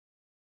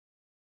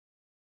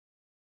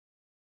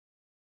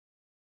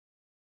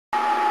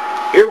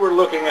Here we're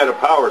looking at a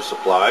power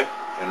supply,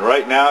 and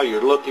right now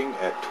you're looking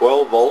at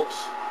 12 volts,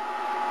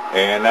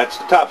 and that's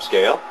the top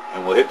scale.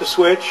 And we'll hit the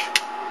switch,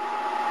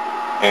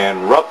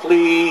 and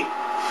roughly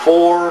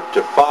 4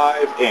 to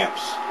 5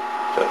 amps.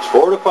 So that's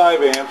 4 to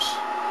 5 amps,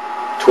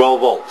 12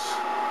 volts.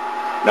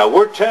 Now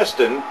we're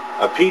testing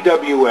a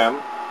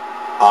PWM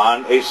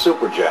on a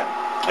Supergen,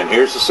 and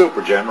here's the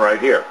Supergen right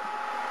here.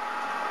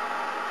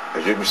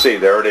 As you can see,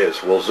 there it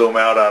is. We'll zoom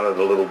out on it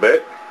a little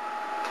bit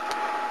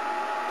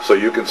so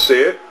you can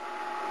see it.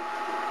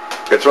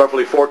 It's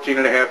roughly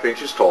 14.5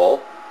 inches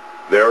tall.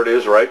 There it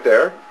is right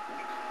there.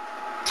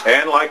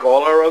 And like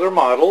all our other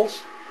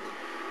models,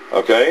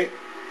 okay,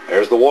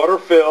 there's the water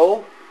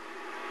fill.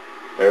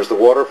 There's the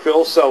water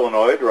fill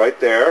solenoid right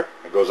there.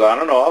 It goes on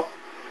and off.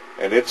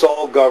 And it's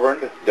all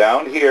governed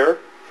down here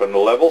from the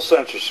level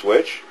sensor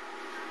switch.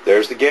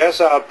 There's the gas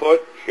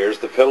output. Here's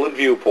the fill and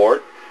view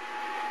port.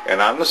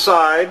 And on the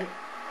side,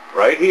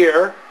 right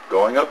here,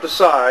 going up the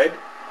side,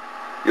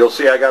 you'll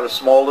see I got a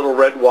small little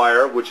red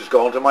wire which is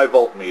going to my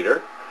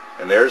voltmeter.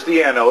 And there's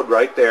the anode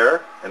right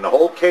there. And the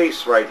whole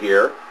case right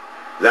here,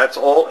 that's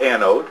all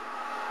anode.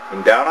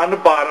 And down on the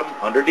bottom,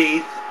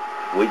 underneath,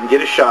 we can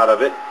get a shot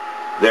of it.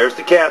 There's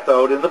the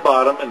cathode in the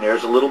bottom, and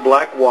there's a little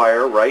black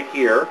wire right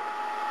here.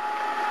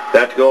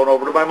 That's going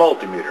over to my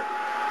multimeter.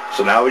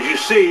 So now as you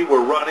see,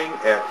 we're running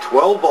at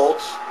 12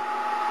 volts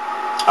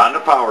on the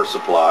power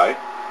supply.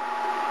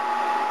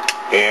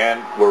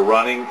 And we're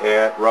running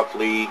at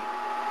roughly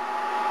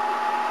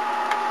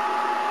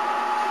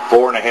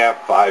 4.5,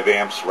 5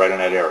 amps right in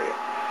that area.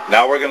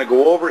 Now we're going to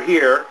go over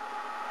here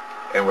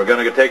and we're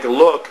going to take a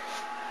look,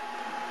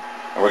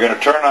 and we're going to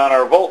turn on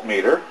our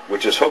voltmeter,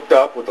 which is hooked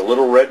up with a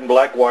little red and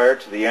black wire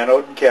to the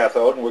anode and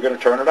cathode, and we're going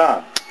to turn it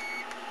on.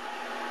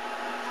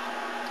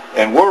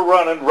 And we're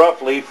running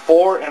roughly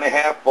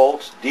 4.5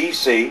 volts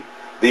DC.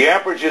 The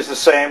amperage is the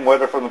same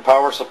whether from the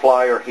power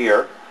supply or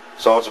here.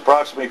 So it's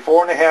approximately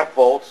 4.5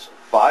 volts,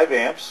 5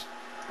 amps,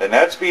 and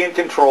that's being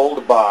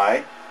controlled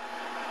by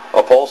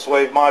a pulse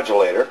wave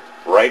modulator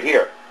right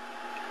here.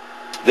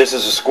 This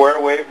is a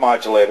square wave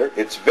modulator.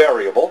 It's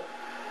variable.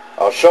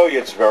 I'll show you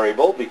it's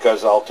variable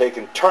because I'll take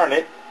and turn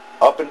it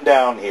up and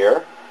down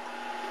here,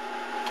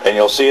 and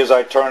you'll see as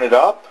I turn it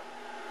up,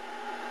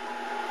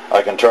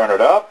 I can turn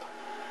it up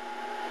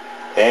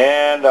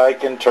and I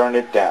can turn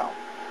it down.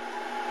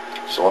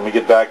 So let me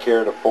get back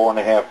here to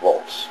 4.5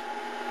 volts.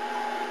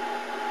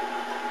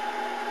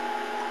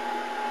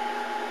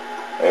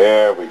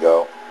 There we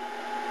go.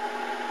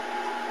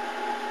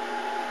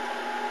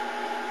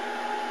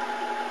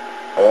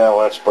 Well,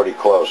 that's pretty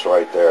close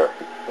right there.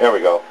 There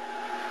we go.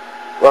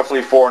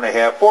 Roughly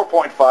 4.5,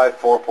 4.5,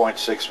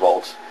 4.6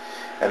 volts.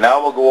 And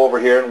now we'll go over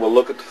here and we'll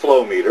look at the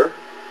flow meter.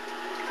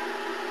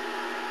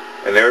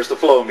 And there's the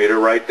flow meter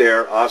right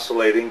there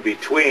oscillating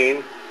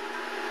between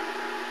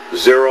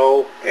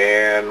 0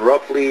 and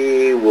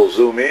roughly, we'll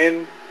zoom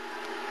in,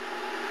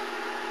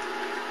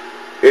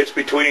 it's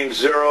between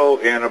 0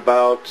 and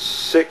about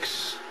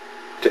 6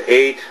 to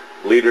 8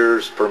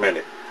 liters per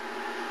minute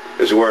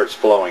is where it's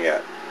flowing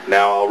at.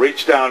 Now I'll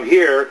reach down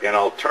here and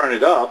I'll turn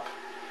it up.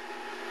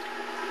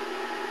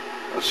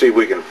 Let's see if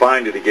we can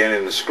find it again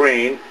in the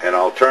screen, and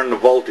I'll turn the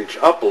voltage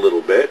up a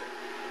little bit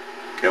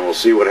and we'll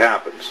see what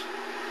happens.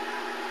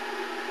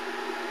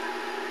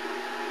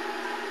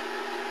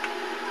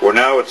 We're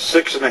now at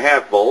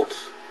 6.5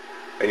 volts,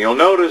 and you'll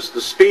notice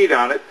the speed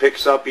on it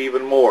picks up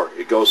even more.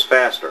 It goes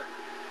faster.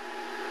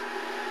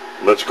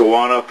 Let's go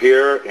on up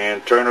here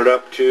and turn it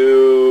up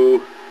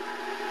to,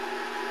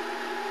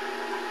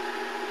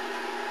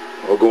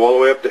 we'll go all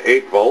the way up to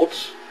 8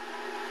 volts.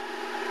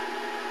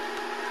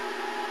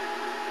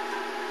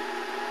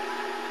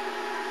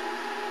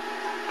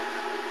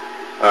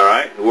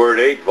 Alright, we're at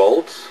 8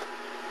 volts.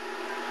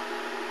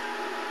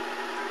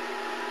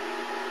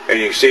 And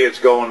you can see it's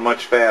going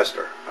much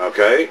faster,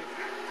 okay?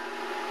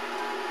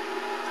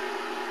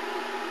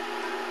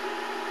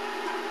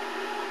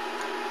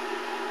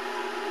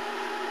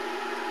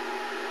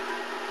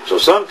 So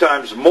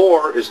sometimes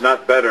more is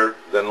not better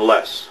than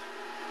less.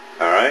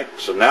 Alright,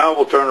 so now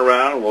we'll turn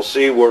around and we'll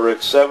see we're at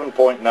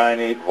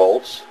 7.98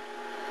 volts.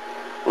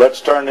 Let's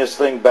turn this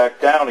thing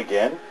back down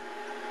again.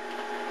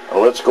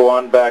 Let's go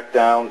on back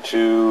down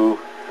to,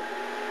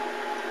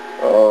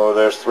 oh,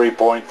 there's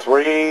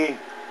 3.3.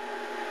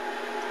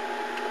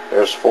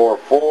 There's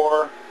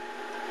 4.4.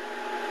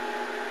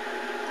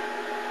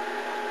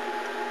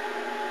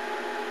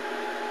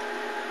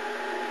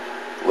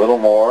 A little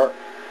more.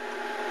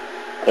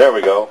 There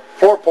we go.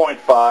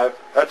 4.5.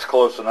 That's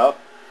close enough.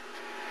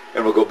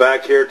 And we'll go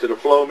back here to the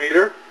flow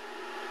meter,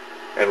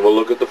 and we'll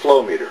look at the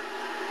flow meter.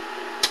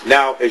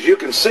 Now, as you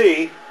can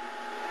see,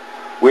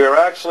 we are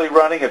actually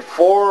running at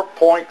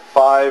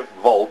 4.5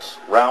 volts,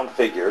 round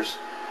figures,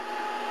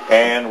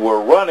 and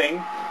we're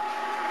running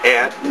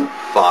at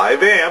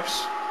 5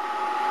 amps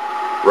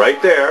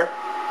right there,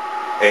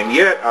 and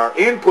yet our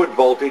input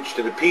voltage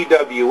to the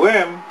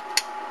PWM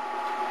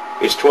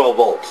is 12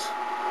 volts.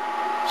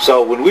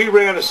 So when we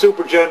ran a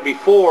Supergen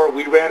before,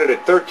 we ran it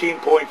at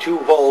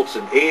 13.2 volts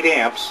and 8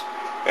 amps,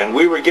 and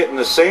we were getting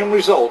the same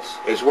results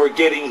as we're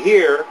getting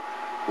here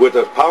with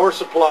a power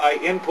supply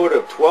input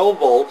of 12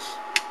 volts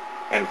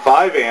and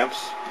 5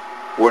 amps.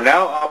 We're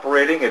now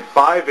operating at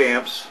 5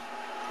 amps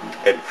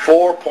at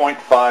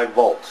 4.5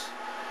 volts.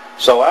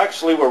 So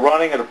actually we're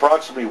running at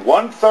approximately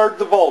 1/3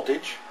 the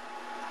voltage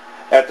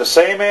at the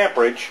same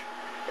amperage,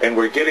 and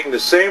we're getting the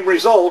same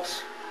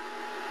results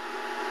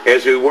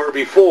as we were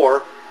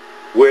before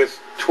with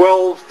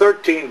 12,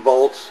 13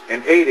 volts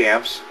and 8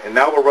 amps, and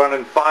now we're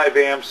running 5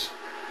 amps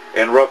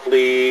and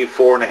roughly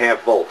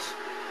 4.5 volts,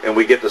 and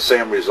we get the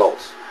same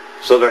results.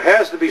 So there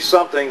has to be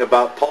something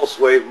about pulse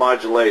wave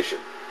modulation.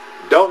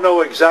 Don't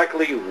know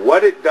exactly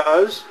what it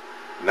does,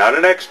 not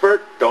an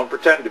expert, don't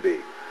pretend to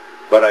be.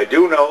 But I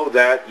do know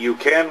that you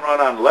can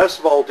run on less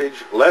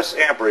voltage, less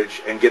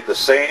amperage, and get the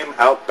same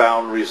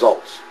outbound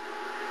results.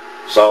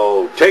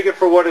 So take it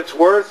for what it's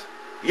worth.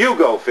 You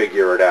go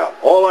figure it out.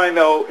 All I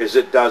know is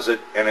it does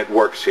it, and it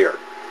works here.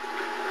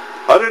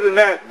 Other than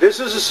that, this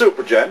is a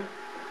SuperGen.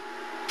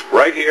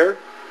 Right here,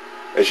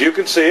 as you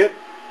can see it,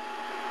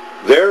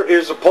 there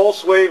is a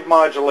pulse wave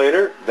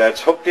modulator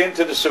that's hooked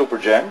into the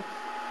SuperGen,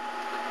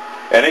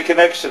 and it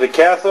connects to the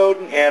cathode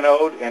and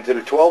anode and to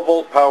the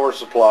 12-volt power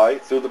supply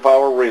through the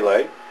power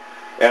relay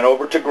and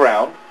over to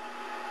ground.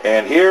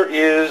 And here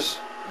is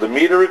the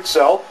meter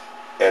itself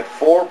at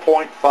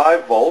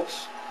 4.5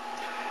 volts.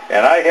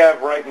 And I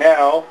have right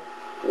now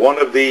one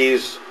of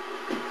these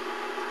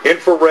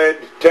infrared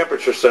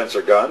temperature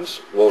sensor guns.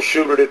 We'll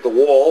shoot it at the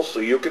wall so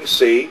you can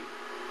see.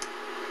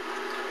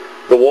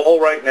 The wall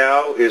right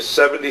now is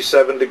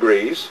 77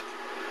 degrees.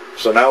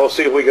 So now we'll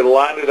see if we can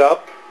line it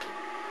up.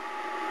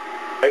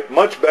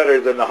 Much better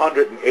than the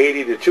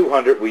 180 to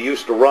 200 we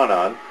used to run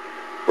on.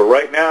 But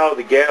right now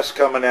the gas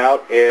coming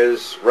out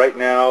is right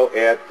now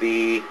at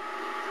the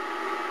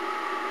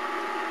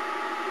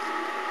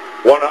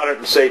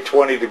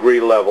 120 degree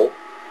level.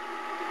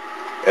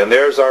 And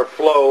there's our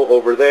flow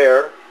over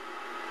there.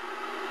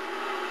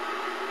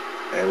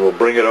 And we'll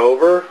bring it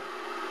over.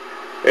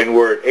 And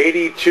we're at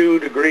 82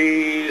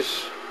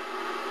 degrees,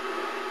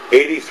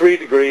 83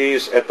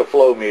 degrees at the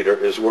flow meter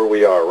is where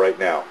we are right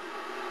now.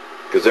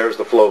 Because there's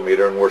the flow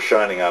meter and we're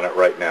shining on it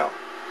right now.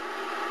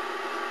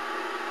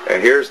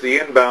 And here's the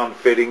inbound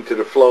fitting to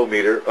the flow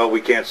meter. Oh, we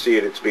can't see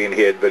it, it's being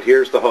hid, but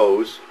here's the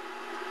hose.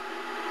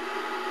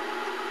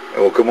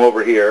 And we'll come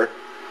over here,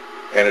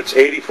 and it's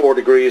 84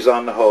 degrees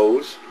on the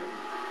hose.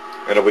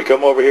 And if we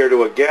come over here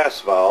to a gas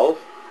valve,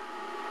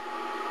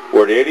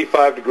 we're at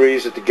 85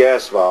 degrees at the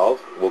gas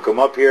valve. We'll come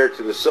up here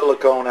to the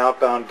silicone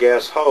outbound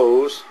gas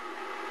hose,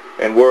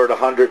 and we're at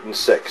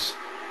 106.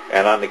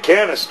 And on the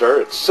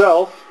canister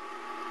itself,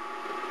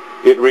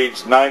 it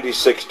reads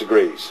 96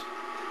 degrees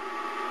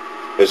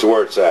is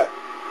where it's at.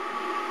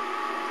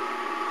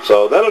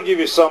 So that'll give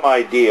you some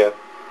idea.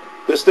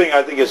 This thing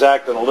I think is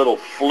acting a little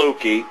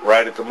fluky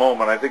right at the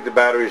moment. I think the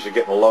batteries are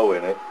getting low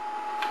in it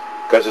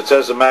because it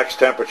says a max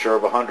temperature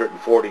of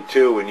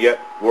 142 and yet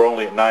we're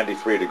only at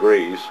 93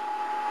 degrees.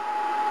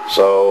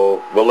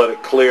 So we'll let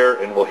it clear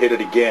and we'll hit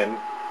it again.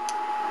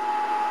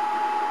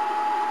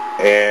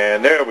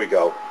 And there we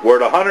go.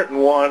 We're at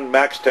 101,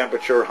 max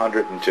temperature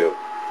 102.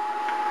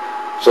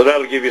 So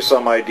that'll give you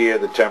some idea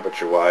the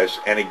temperature wise.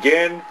 And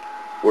again,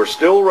 we're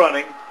still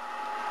running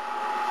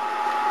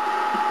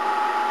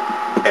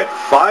at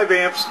 5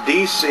 amps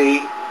DC,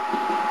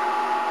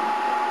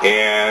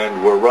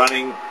 and we're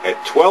running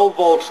at 12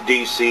 volts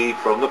DC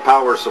from the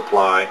power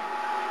supply.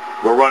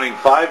 We're running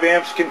 5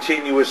 amps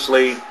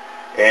continuously,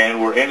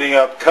 and we're ending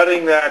up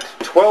cutting that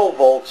 12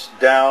 volts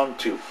down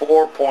to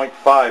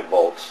 4.5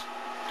 volts.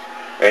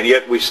 And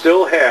yet we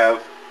still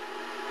have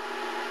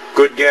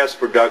good gas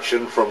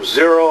production from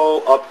 0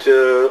 up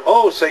to,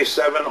 say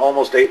 7,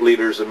 almost 8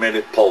 liters a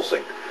minute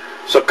pulsing.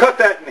 So cut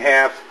that in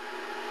half,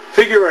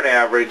 figure an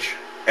average,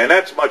 and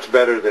that's much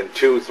better than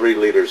 2-3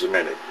 liters a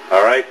minute.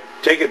 Alright?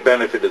 Take it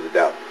benefit of the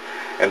doubt.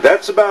 And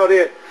that's about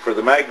it for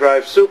the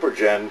MagDrive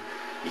SuperGen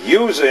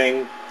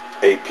using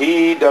a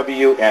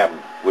PWM,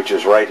 which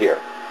is right here.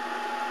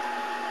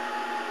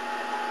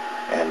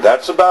 And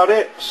that's about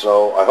it.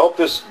 So I hope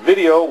this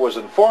video was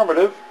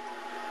informative.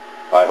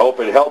 I hope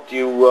it helped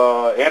you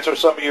answer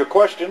some of your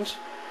questions.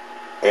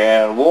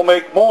 And we'll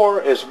make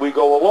more as we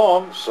go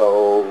along.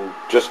 So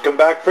just come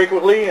back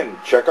frequently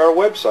and check our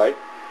website.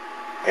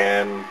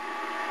 And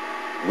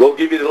we'll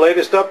give you the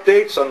latest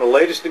updates on the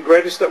latest and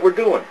greatest that we're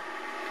doing.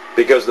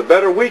 Because the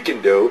better we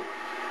can do,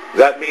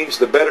 that means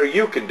the better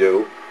you can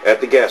do at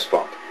the gas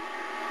pump.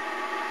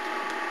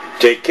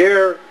 Take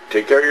care.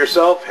 Take care of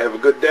yourself. Have a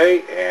good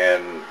day.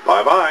 And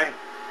bye-bye.